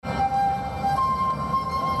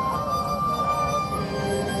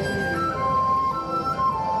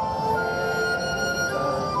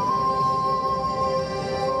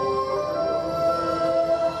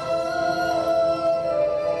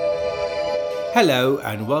Hello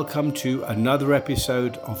and welcome to another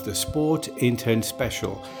episode of the Sport Intern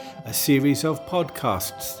Special, a series of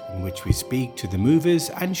podcasts in which we speak to the movers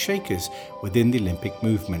and shakers within the Olympic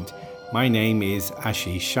movement. My name is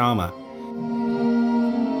Ashish Sharma.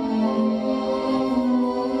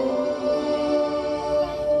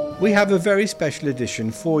 We have a very special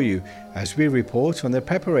edition for you as we report on the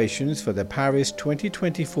preparations for the Paris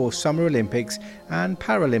 2024 Summer Olympics and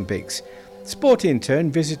Paralympics. Sport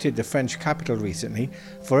Intern visited the French capital recently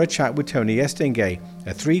for a chat with Tony Estanguet,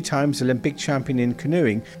 a 3-time Olympic champion in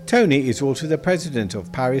canoeing. Tony is also the president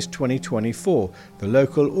of Paris 2024, the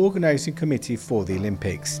local organising committee for the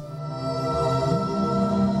Olympics.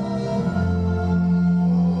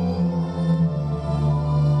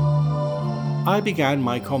 I began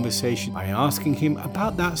my conversation by asking him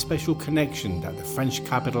about that special connection that the French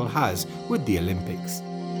capital has with the Olympics.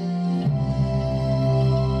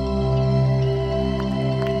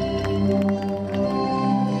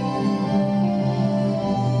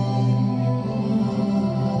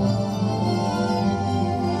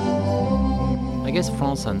 I guess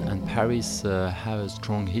France and Paris have a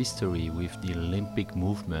strong history with the Olympic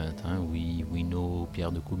movement. We know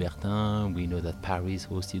Pierre de Coubertin, we know that Paris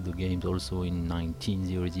hosted the Games also in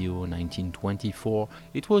 1900, 1924.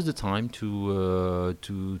 It was the time to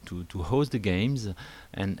host the Games,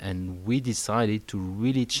 and we decided to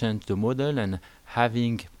really change the model and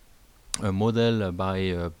having a model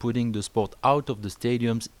by putting the sport out of the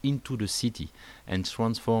stadiums into the city and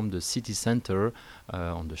transform the city center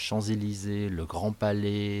on the Champs-Élysées, le Grand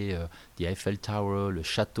Palais, the Eiffel Tower, le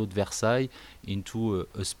Château de Versailles into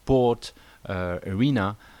a sport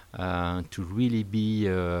arena to really be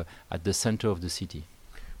at the center of the city.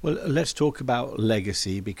 Well, let's talk about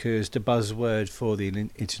legacy, because the buzzword for the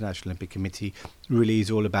International Olympic Committee really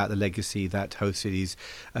is all about the legacy that host cities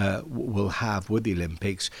will have with the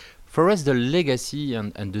Olympics. For us, the legacy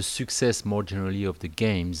and the success more generally of the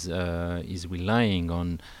Games is relying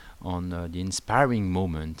on the inspiring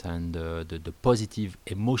moment and the positive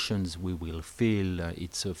emotions we will feel.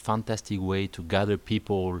 It's a fantastic way to gather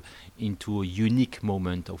people into a unique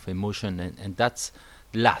moment of emotion, and that's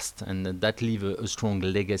last, and that leave a strong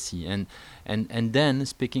legacy. And then,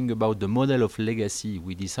 speaking about the model of legacy,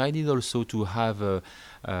 we decided also to have a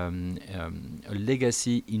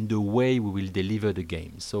legacy in the way we will deliver the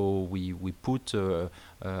game. So we put a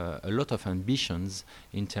lot of ambitions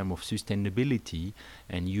in terms of sustainability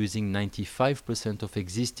and using 95% of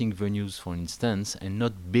existing venues, for instance, and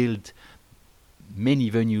not build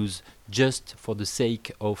many venues just for the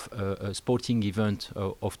sake of a sporting event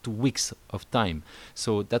of 2 weeks of time.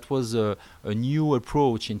 So that was a new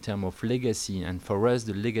approach in terms of legacy, and for us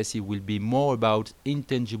the legacy will be more about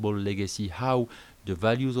intangible legacy, how the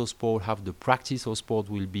values of sport, how the practice of sport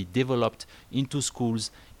will be developed into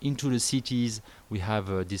schools, into the cities. We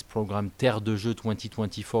have this program Terre de Jeux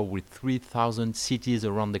 2024 with 3,000 cities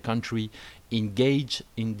around the country engaged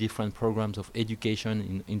in different programs of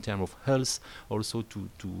education in terms of health, also to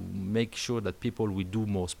make sure that people will do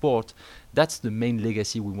more sport. That's the main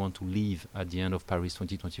legacy we want to leave at the end of Paris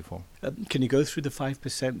 2024. Can you go through the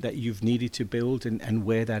 5% that you've needed to build and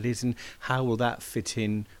where that is, and how will that fit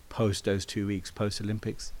in post those 2 weeks,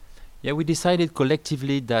 post-Olympics? Yeah, we decided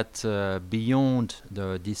collectively that beyond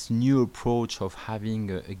this new approach of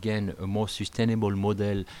having, again, a more sustainable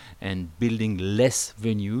model and building less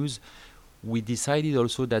venues, we decided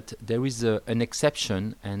also that there is an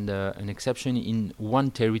exception, and an exception in one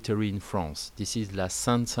territory in France. This is La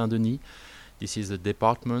Seine-Saint-Denis. This is a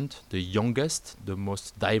department, the youngest, the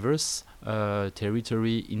most diverse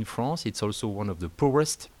territory in France. It's also one of the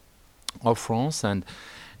poorest of France, and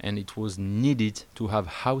it was needed to have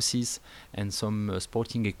houses and some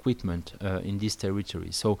sporting equipment in this territory.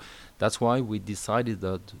 So that's why we decided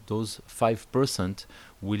that those 5%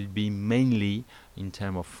 will be mainly in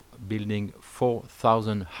terms of building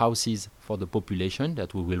 4,000 houses for the population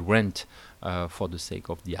that we will rent for the sake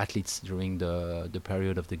of the athletes during the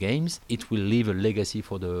period of the Games. It will leave a legacy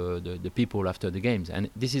for the people after the Games, and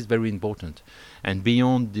this is very important. And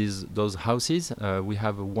beyond those houses, we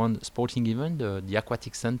have one sporting event, the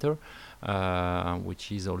Aquatic Center,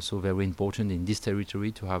 which is also very important in this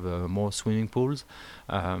territory to have more swimming pools.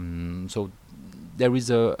 So there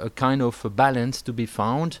is a kind of a balance to be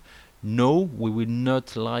found. No, we will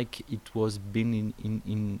not, like it was been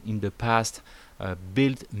in the past,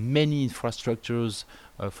 build many infrastructures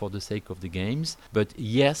for the sake of the Games. But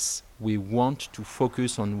yes, we want to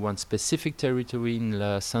focus on one specific territory in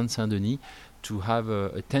La Seine-Saint-Denis to have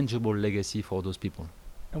a tangible legacy for those people.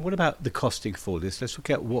 And what about the costing for this? Let's look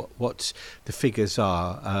at what the figures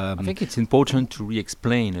are. I think it's important to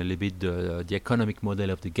re-explain a little bit the economic model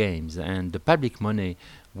of the games. And the public money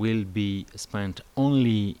will be spent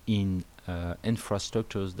only in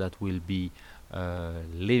infrastructures that will be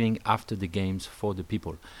living after the games for the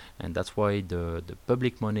people. And that's why the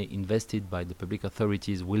public money invested by the public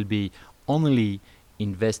authorities will be only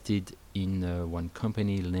invested in one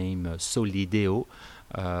company named Solideo,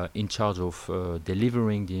 in charge of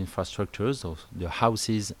delivering the infrastructures of the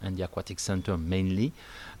houses and the aquatic center mainly.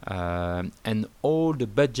 And all the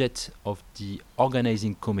budget of the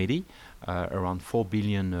organizing committee, around 4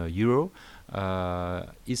 billion euro,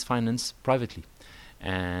 is financed privately.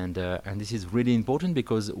 And this is really important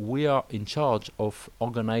because we are in charge of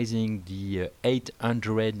organizing the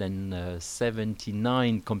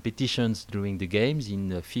 879 competitions during the games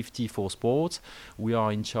in 54 sports. We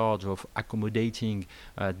are in charge of accommodating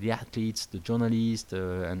the athletes, the journalists,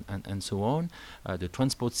 and so on. The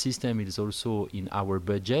transport system is also in our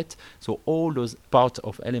budget. So all those part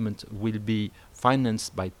of elements will be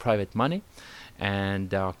financed by private money. And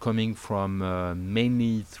they are coming from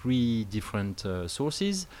mainly three different sources.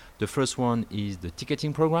 The first one is the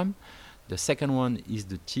ticketing program. The second one is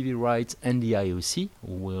the TV rights and the IOC,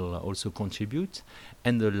 who will also contribute.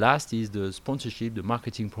 And the last is the sponsorship, the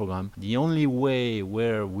marketing program. The only way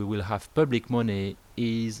where we will have public money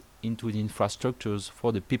is into the infrastructures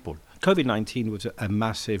for the people. COVID-19 was a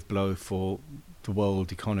massive blow for the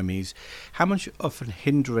world economies. How much of a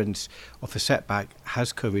hindrance, of a setback,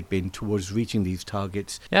 has COVID been towards reaching these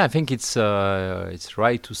targets? Yeah, I think it's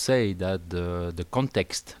right to say that the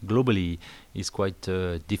context globally is quite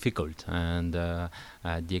difficult, and the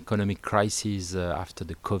economic crisis after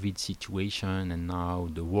the COVID situation and now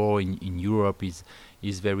the war in Europe is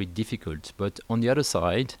very difficult. But on the other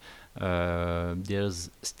side, there's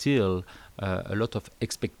still a lot of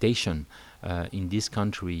expectation in this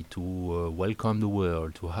country to welcome the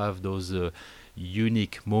world, to have those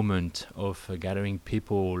unique moments of gathering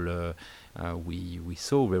people. We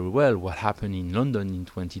saw very well what happened in London in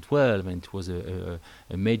 2012, and it was a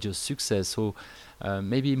major success. So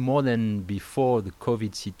maybe more than before the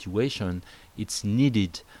COVID situation, it's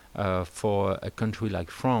needed for a country like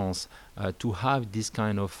France to have this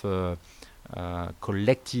kind of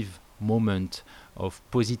collective moment of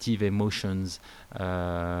positive emotions,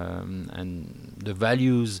 and the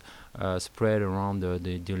values spread around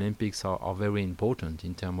the Olympics are very important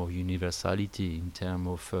in terms of universality, in terms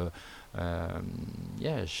of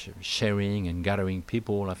sharing and gathering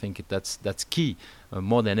people. I think that's key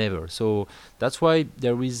more than ever. So that's why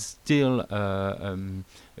there is still a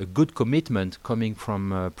good commitment coming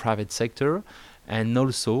from private sector, and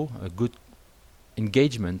also a good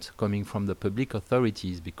engagement coming from the public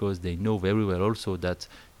authorities, because they know very well also that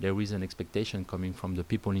there is an expectation coming from the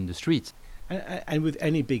people in the streets. And with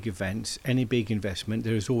any big events, any big investment,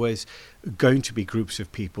 there is always going to be groups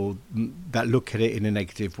of people that look at it in a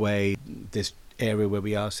negative way. This area where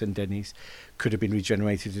we are, St. Denis, could have been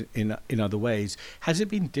regenerated in other ways. Has it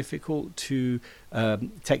been difficult to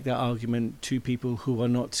take that argument to people who are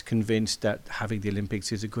not convinced that having the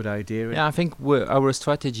Olympics is a good idea? Yeah, I think our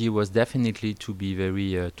strategy was definitely to be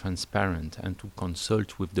very transparent and to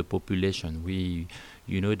consult with the population.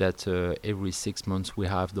 You know that every 6 months we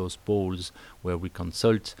have those polls where we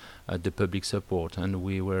consult the public support, and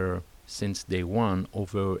we were, since day one,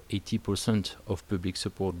 over 80% of public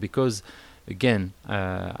support, because again,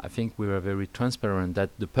 I think we were very transparent that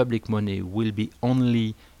the public money will be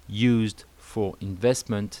only used for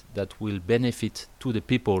investment that will benefit to the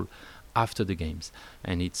people after the games.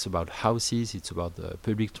 And it's about houses, it's about the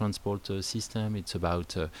public transport system, it's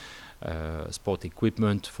about sport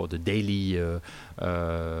equipment for the daily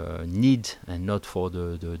need and not for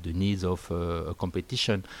the needs of a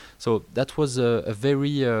competition. So that was a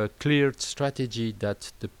very clear strategy,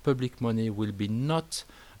 that the public money will be not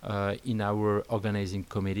in our organizing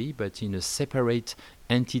committee, but in a separate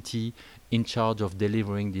entity in charge of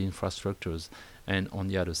delivering the infrastructures. And on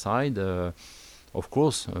the other side, of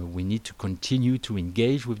course, we need to continue to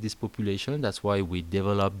engage with this population. That's why we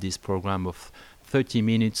developed this program of 30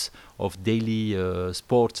 minutes of daily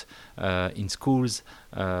sport in schools,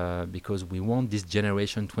 because we want this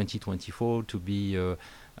generation 2024 to be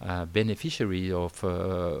beneficiary of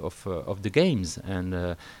the games,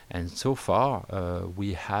 and so far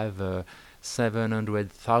we have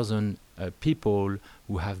 700,000 people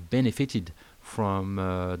who have benefited from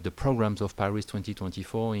the programs of Paris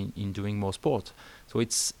 2024 in doing more sport. So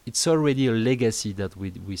it's already a legacy that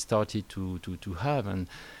we started to have, and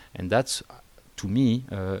that's, to me,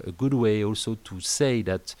 a good way also to say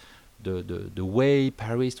that the way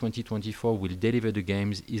Paris 2024 will deliver the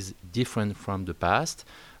games is different from the past.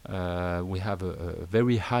 We have a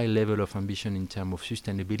very high level of ambition in terms of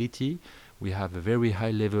sustainability. We have a very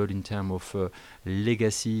high level in terms of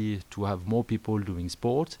legacy to have more people doing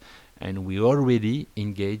sport, and we already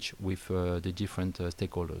engage with the different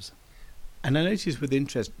stakeholders. And I noticed with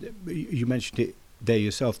interest, you mentioned it there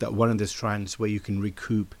yourself, that one of the strands where you can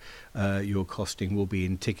recoup your costing will be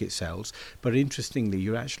in ticket sales. But interestingly,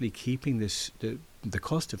 you're actually keeping the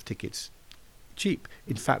cost of tickets cheap.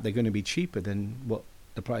 In fact, they're going to be cheaper than what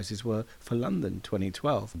the prices were for London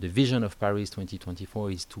 2012. The vision of Paris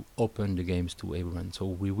 2024 is to open the games to everyone. So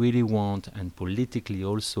we really want, and politically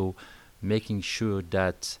also, making sure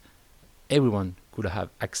that everyone could have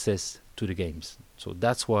access to the games. So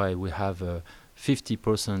that's why we have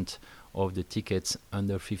 50% of the tickets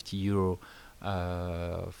under €50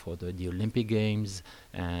 for the Olympic Games,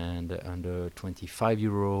 and under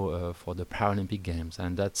 €25 for the Paralympic Games.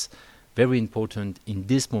 And that's very important in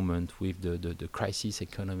this moment with the crisis,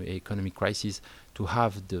 economic crisis, to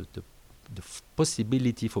have the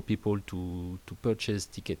possibility for people to purchase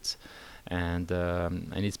tickets. And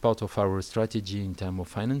it's part of our strategy in terms of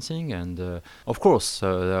financing. And of course,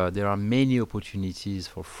 there are many opportunities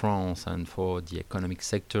for France and for the economic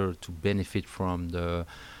sector to benefit from the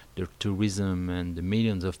tourism and the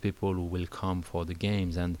millions of people who will come for the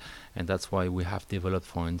games. And that's why we have developed,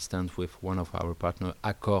 for instance, with one of our partners,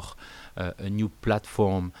 Accor, a new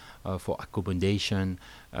platform for accommodation.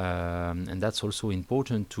 And that's also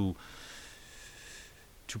important to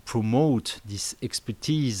promote this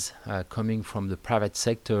expertise coming from the private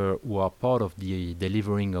sector who are part of the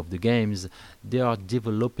delivering of the games. They are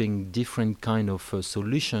developing different kind of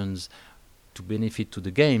solutions to benefit to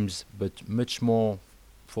the games, but much more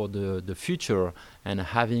for the future. And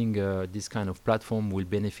having this kind of platform will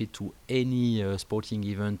benefit to any sporting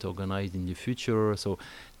event organized in the future. So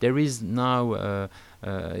there is now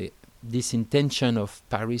this intention of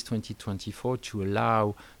Paris 2024 to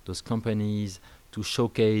allow those companies to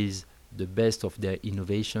showcase the best of their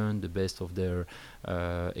innovation, the best of their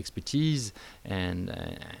expertise, and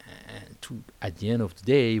at the end of the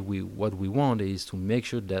day, what we want is to make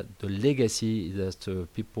sure that the legacy is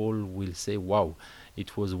that people will say, wow,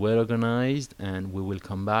 it was well organized, and we will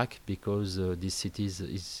come back because this city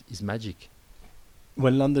is magic.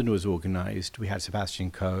 When London was organised, we had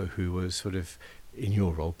Sebastian Coe, who was sort of in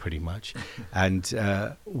your role pretty much. And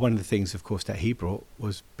one of the things, of course, that he brought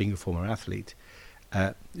was being a former athlete.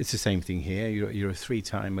 It's the same thing here. You're a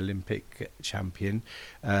 3-time Olympic champion.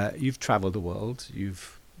 You've travelled the world.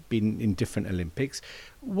 You've been in different Olympics.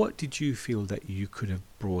 What did you feel that you could have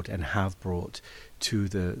brought and have brought to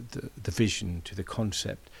the vision, to the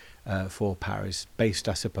concept for Paris, based,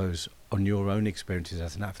 I suppose, on your own experiences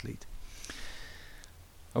as an athlete?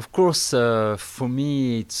 Of course, for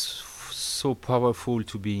me, it's so powerful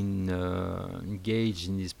to be engaged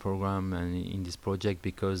in this program and in this project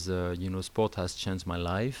because, sport has changed my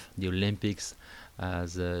life. The Olympics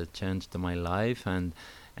has changed my life.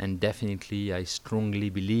 And definitely, I strongly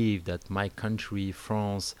believe that my country,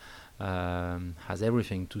 France, has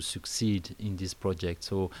everything to succeed in this project.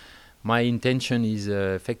 So my intention is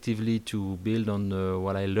effectively to build on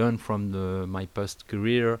what I learned from my past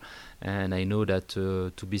career, and I know that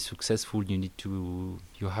to be successful,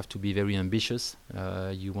 you have to be very ambitious.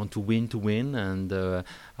 You want to win, and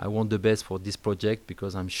I want the best for this project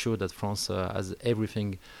because I'm sure that France has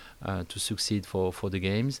everything to succeed for the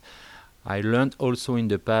games. I learned also in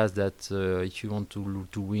the past that if you want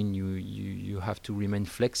to win, you have to remain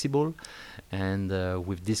flexible, and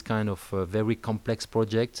with this kind of very complex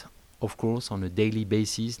project, of course, on a daily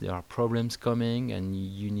basis, there are problems coming, and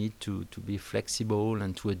you need to be flexible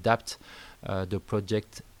and to adapt the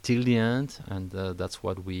project till the end, and that's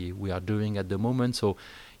what we are doing at the moment. So,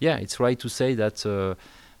 yeah, it's right to say that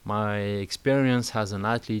my experience as an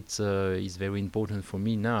athlete is very important for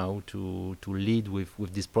me now to lead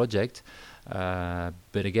with this project.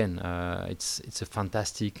 But again, it's a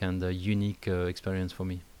fantastic and unique experience for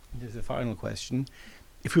me. There's a final question.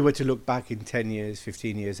 If we were to look back in 10 years,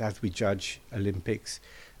 15 years, as we judge Olympics,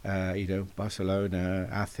 Barcelona,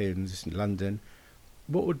 Athens, London,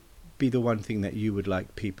 what would be the one thing that you would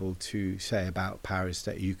like people to say about Paris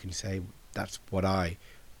that you can say, that's what I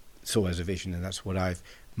saw as a vision and that's what I've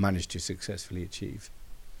managed to successfully achieve?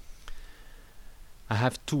 I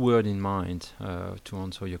have 2 words in mind to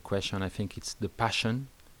answer your question. I think it's the passion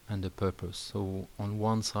and the purpose. So on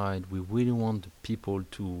one side, we really want the people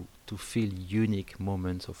to feel unique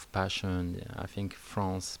moments of passion. I think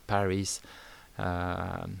France, Paris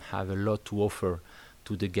have a lot to offer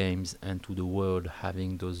to the games and to the world,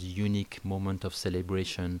 having those unique moments of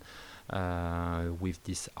celebration with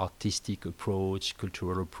this artistic approach,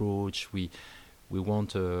 cultural approach. We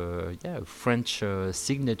want a French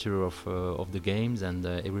signature of the games, and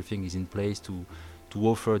everything is in place to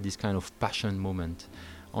offer this kind of passion moment.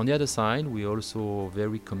 On the other side, we're also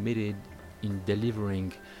very committed in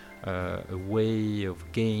delivering a way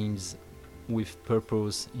of games with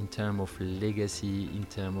purpose in terms of legacy, in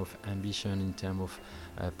terms of ambition, in terms of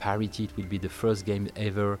parity. It will be the first game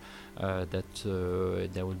ever that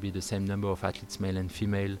there will be the same number of athletes, male and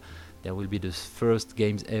female. There will be the first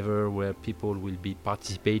games ever where people will be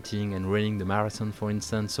participating and running the marathon, for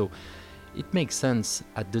instance. So it makes sense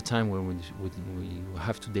at the time when we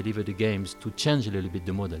have to deliver the games to change a little bit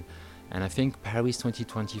the model. And I think Paris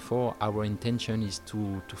 2024, our intention is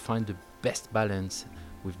to find the best balance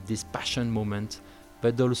with this passion moment,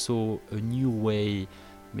 but also a new way,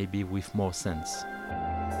 maybe with more sense.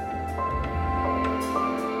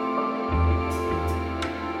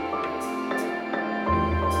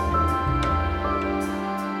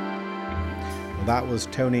 That was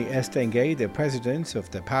Tony Estanguet, the president of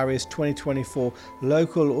the Paris 2024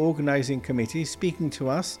 Local Organising Committee, speaking to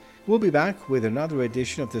us. We'll be back with another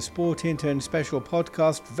edition of the Sport Intern Special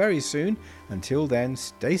Podcast very soon. Until then,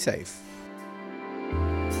 stay safe.